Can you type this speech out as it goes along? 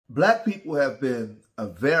Black people have been a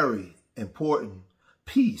very important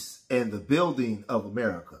piece in the building of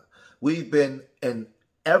America. We've been in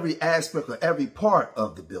every aspect of every part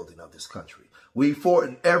of the building of this country. We fought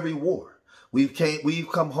in every war. We've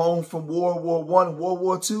come home from World War I and World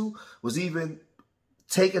War II was even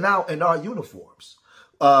taken out in our uniforms.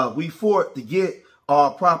 We fought to get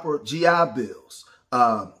our proper GI bills.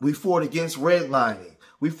 We fought against redlining.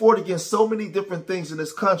 We fought against so many different things in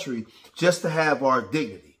this country just to have our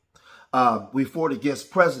dignity. We fought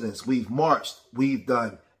against presidents. We've marched. We've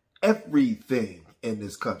done everything in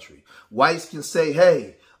this country. Whites can say,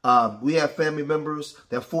 hey, we have family members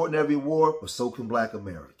that fought in every war, but so can Black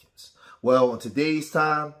Americans. Well, in today's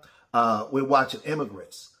time, we're watching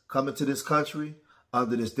immigrants come into this country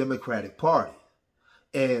under this Democratic Party.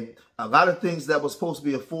 And a lot of things that was supposed to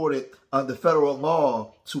be afforded under federal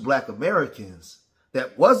law to Black Americans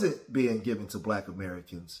that wasn't being given to Black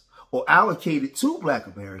Americans or allocated to Black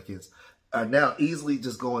Americans are now easily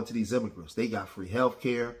just going to these immigrants. They got free health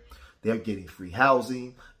care. They're getting free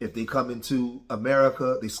housing. If they come into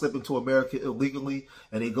America, they slip into America illegally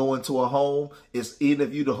and they go into a home, even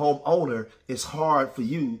if you're the homeowner, it's hard for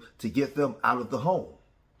you to get them out of the home.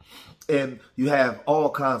 And you have all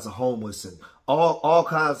kinds of homeless and all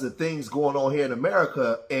kinds of things going on here in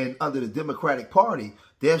America, and under the Democratic Party,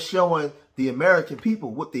 they're showing the American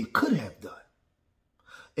people what they could have done.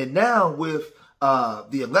 And now with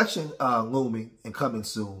the election looming and coming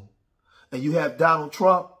soon, and you have Donald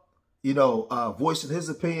Trump, voicing his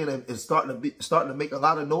opinion and starting to make a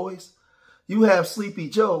lot of noise. You have Sleepy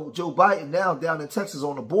Joe Biden now down in Texas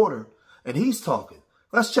on the border, and he's talking.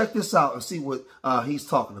 Let's check this out and see what he's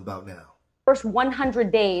talking about now. First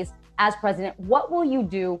 100 days as president, what will you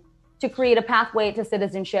do to create a pathway to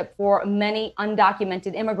citizenship for many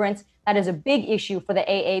undocumented immigrants? That is a big issue for the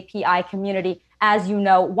AAPI community. As you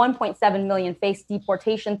know, 1.7 million face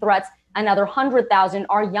deportation threats. Another 100,000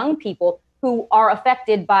 are young people who are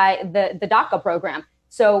affected by the DACA program.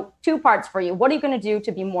 So 2 parts for you. What are you going to do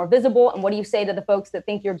to be more visible? And what do you say to the folks that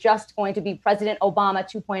think you're just going to be President Obama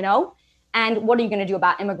 2.0? And what are you going to do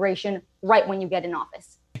about immigration right when you get in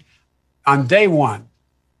office? On day one,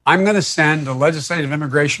 I'm going to send a legislative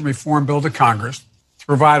immigration reform bill to Congress to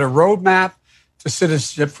provide a roadmap to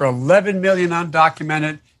citizenship for 11 million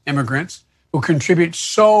undocumented immigrants who contribute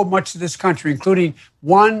so much to this country, including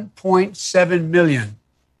 1.7 million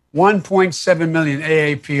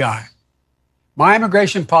AAPI. My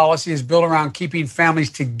immigration policy is built around keeping families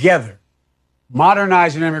together,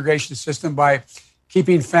 modernizing the immigration system by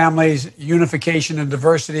keeping families, unification, and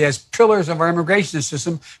diversity as pillars of our immigration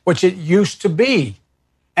system, which it used to be.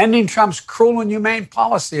 Ending Trump's cruel and inhumane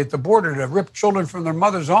policy at the border to rip children from their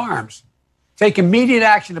mother's arms. Take immediate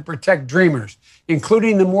action to protect dreamers,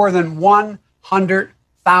 including the more than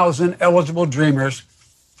 100,000 eligible dreamers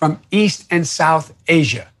from East and South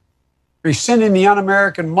Asia. Rescinding the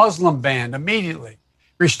un-American Muslim ban immediately.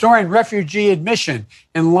 Restoring refugee admission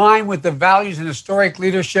in line with the values and historic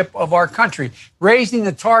leadership of our country. Raising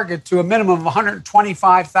the target to a minimum of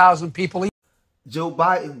 125,000 people. Joe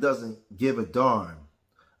Biden doesn't give a darn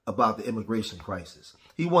about the immigration crisis.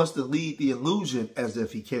 He wants to lead the illusion as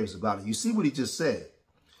if he cares about it. You see what he just said?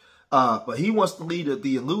 But he wants to lead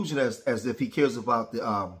the illusion as if he cares about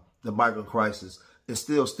the migrant crisis and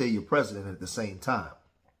still stay your president at the same time.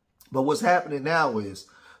 But what's happening now is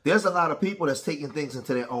there's a lot of people that's taking things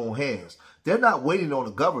into their own hands. They're not waiting on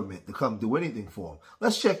the government to come do anything for them.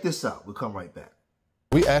 Let's check this out. We'll come right back.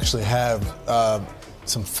 We actually have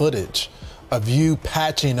some footage of you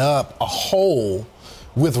patching up a hole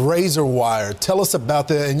with razor wire. Tell us about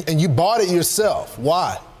that. And you bought it yourself.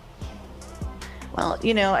 Why? Well,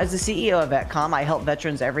 as the CEO of VetCom, I help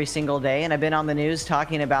veterans every single day. And I've been on the news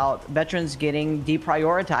talking about veterans getting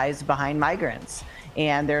deprioritized behind migrants.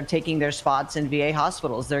 And they're taking their spots in VA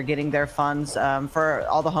hospitals. They're getting their funds for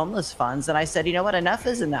all the homeless funds. And I said, you know what? Enough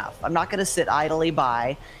is enough. I'm not going to sit idly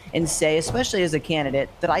by and say, especially as a candidate,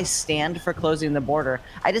 that I stand for closing the border.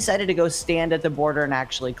 I decided to go stand at the border and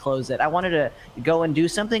actually close it. I wanted to go and do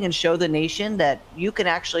something and show the nation that you can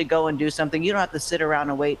actually go and do something. You don't have to sit around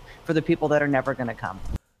and wait for the people that are never going to come.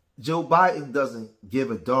 Joe Biden doesn't give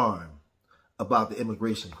a darn about the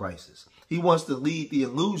immigration crisis. He wants to lead the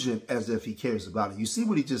illusion as if he cares about it. You see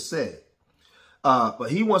what he just said? But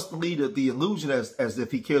he wants to lead the illusion as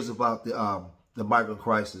if he cares about the migrant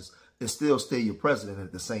crisis and still stay your president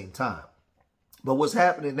at the same time. But what's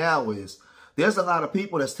happening now is there's a lot of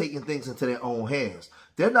people that's taking things into their own hands.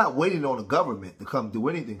 They're not waiting on the government to come do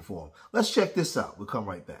anything for them. Let's check this out. We'll come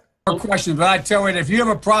right back. No question, but I tell you, if you have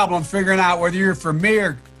a problem figuring out whether you're for me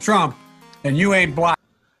or Trump, then you ain't Black.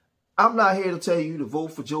 I'm not here to tell you to vote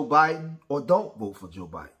for Joe Biden or don't vote for Joe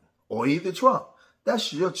Biden. or either Trump.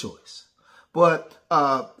 That's your choice. But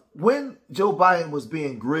when Joe Biden was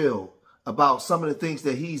being grilled about some of the things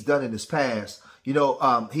that he's done in his past, he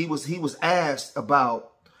was asked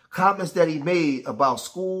about comments that he made about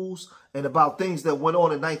schools and about things that went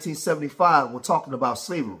on in 1975 when talking about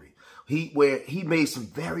slavery. Where he made some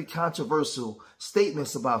very controversial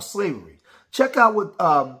statements about slavery. Check out what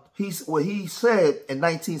he said in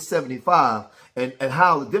 1975 and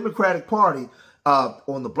how the Democratic Party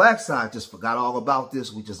on the black side just forgot all about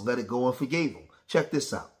this. We just let it go and forgave him. Check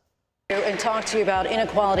this out. And talk to you about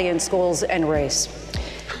inequality in schools and race.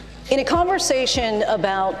 In a conversation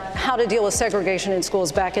about how to deal with segregation in schools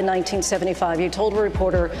back in 1975, you told a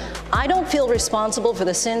reporter, "I don't feel responsible for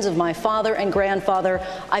the sins of my father and grandfather.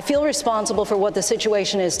 I feel responsible for what the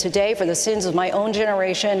situation is today, for the sins of my own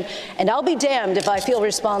generation, and I'll be damned if I feel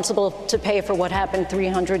responsible to pay for what happened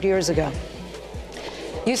 300 years ago."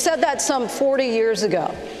 You said that some 40 years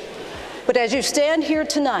ago. But as you stand here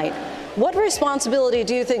tonight, what responsibility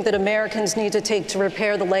do you think that Americans need to take to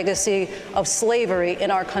repair the legacy of slavery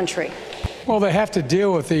in our country? Well, they have to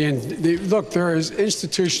deal with look, there is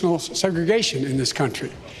institutional segregation in this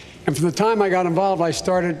country. And from the time I got involved, I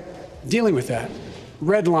started dealing with that.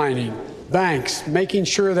 Redlining, banks, making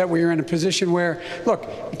sure that we are in a position where, look,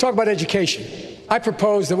 we talk about education. I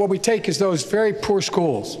propose that what we take is those very poor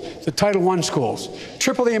schools, the Title I schools,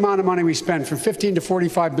 triple the amount of money we spend from $15 to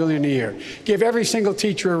 $45 billion a year. Give every single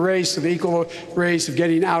teacher a raise to the equal raise of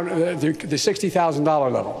getting out the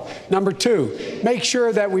 $60,000 level. Number two, make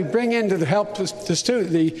sure that we bring in to help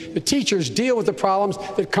the teachers deal with the problems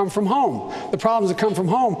that come from home. The problems that come from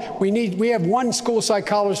home, we have one school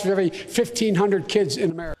psychologist for every 1,500 kids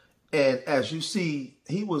in America. And as you see,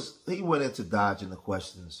 he went into dodging the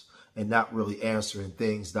questions and not really answering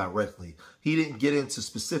things directly. He didn't get into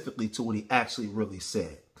specifically to what he actually really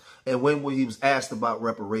said. And when he was asked about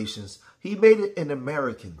reparations, he made it an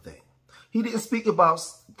American thing. He didn't speak about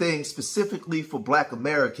things specifically for black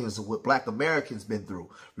Americans and what black Americans been through.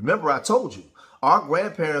 Remember, I told you, our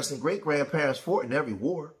grandparents and great-grandparents fought in every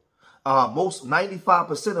war.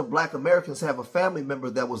 95% of black Americans have a family member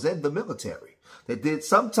that was in the military, that did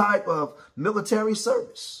some type of military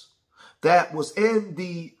service, that was in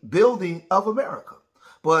the building of America.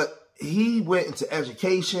 But he went into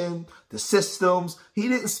education, the systems. He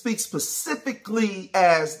didn't speak specifically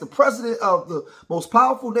as the president of the most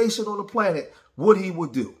powerful nation on the planet what he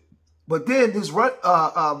would do. But then his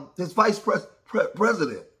vice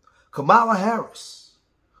president, Kamala Harris,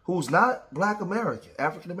 who's not black American,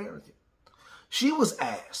 African American, she was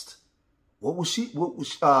asked, what is she going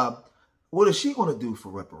to do for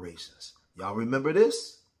reparations? Y'all remember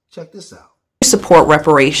this? Check this out. Support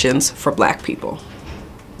reparations for black people.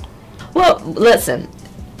 Well, listen,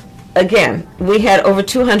 again, we had over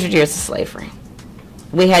 200 years of slavery.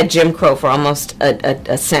 We had Jim Crow for almost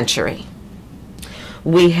a century.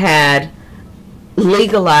 We had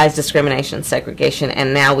legalized discrimination and segregation,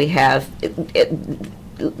 and now we have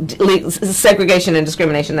segregation and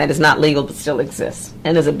discrimination that is not legal but still exists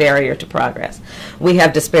and is a barrier to progress. We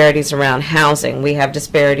have disparities around housing. We have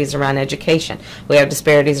disparities around education. We have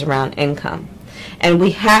disparities around income. And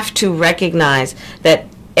we have to recognize that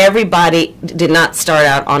everybody did not start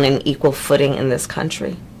out on an equal footing in this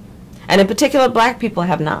country. And in particular, black people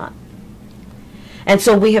have not. And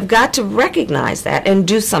so we have got to recognize that and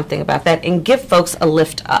do something about that and give folks a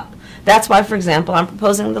lift up. That's why, for example, I'm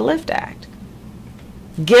proposing the LIFT Act.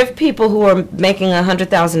 Give people who are making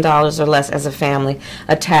 $100,000 or less as a family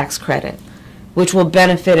a tax credit, which will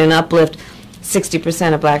benefit and uplift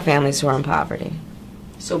 60% of black families who are in poverty.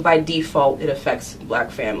 So by default, it affects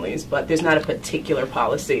black families, but there's not a particular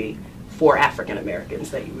policy for African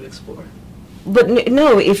Americans that you would explore. But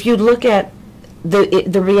no, if you look at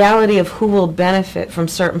the reality of who will benefit from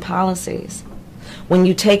certain policies, when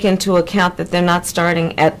you take into account that they're not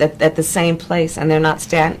starting at the same place and they're not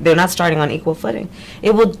starting on equal footing,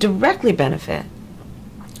 it will directly benefit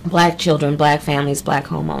black children, black families, black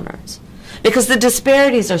homeowners, because the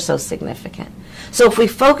disparities are so significant. So if we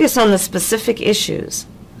focus on the specific issues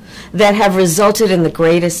that have resulted in the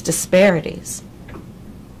greatest disparities,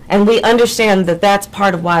 and we understand that that's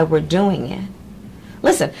part of why we're doing it.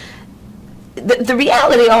 Listen, the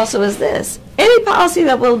reality also is this: any policy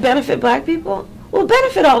that will benefit black people will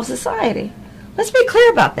benefit all of society. Let's be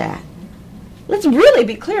clear about that. Let's really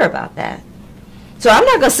be clear about that. So I'm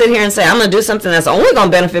not going to sit here and say I'm going to do something that's only going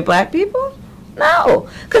to benefit black people. No,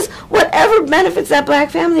 because whatever benefits that black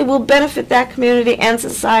family will benefit that community and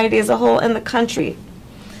society as a whole and the country.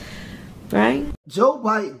 Right? Joe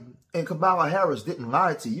Biden and Kamala Harris didn't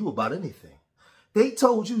lie to you about anything. They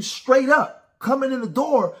told you straight up, coming in the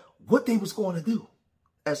door, what they was going to do.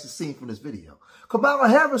 as is seen from this video. Kamala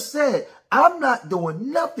Harris said, I'm not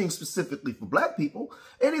doing nothing specifically for black people.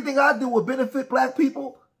 Anything I do will benefit black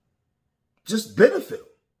people, just benefit them.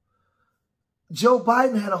 Joe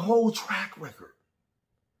Biden had a whole track record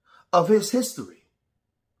of his history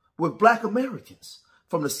with black Americans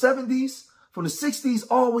from the 70s, from the 60s,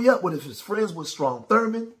 all the way up with his friends with Strom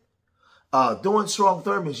Thurmond, doing Strom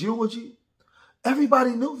Thurmond's eulogy.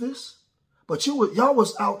 Everybody knew this, but y'all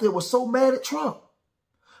was out there was so mad at Trump.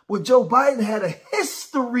 When Joe Biden had a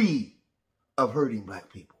history of hurting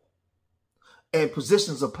black people and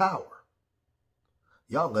positions of power,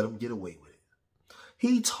 y'all let him get away with it.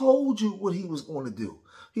 He told you what he was going to do.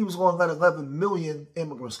 He was going to let 11 million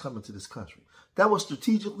immigrants come into this country. That was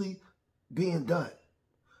strategically being done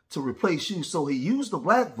to replace you. So he used the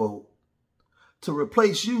black vote to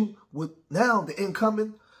replace you with now the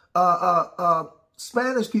incoming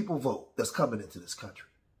Spanish people vote that's coming into this country.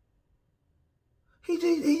 He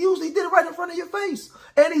did it right in front of your face.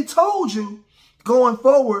 And he told you going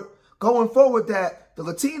forward that the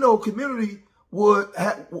Latino community would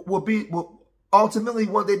ultimately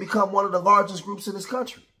one day become one of the largest groups in this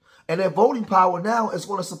country. And their voting power now is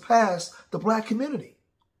going to surpass the black community.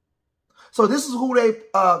 So this is who they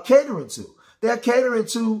catering to. They're catering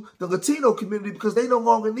to the Latino community because they no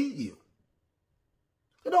longer need you.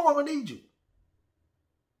 They no longer need you.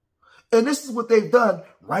 And this is what they've done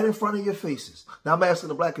right in front of your faces. Now I'm asking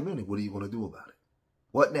the black community, what are you going to do about it?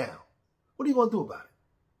 What now? What are you going to do about it?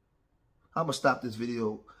 I'm going to stop this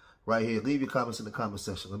video right here. Leave your comments in the comment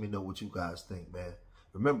section. Let me know what you guys think, man.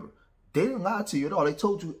 Remember, they didn't lie to you at all. They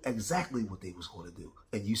told you exactly what they was going to do,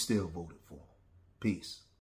 and you still voted for them. Peace.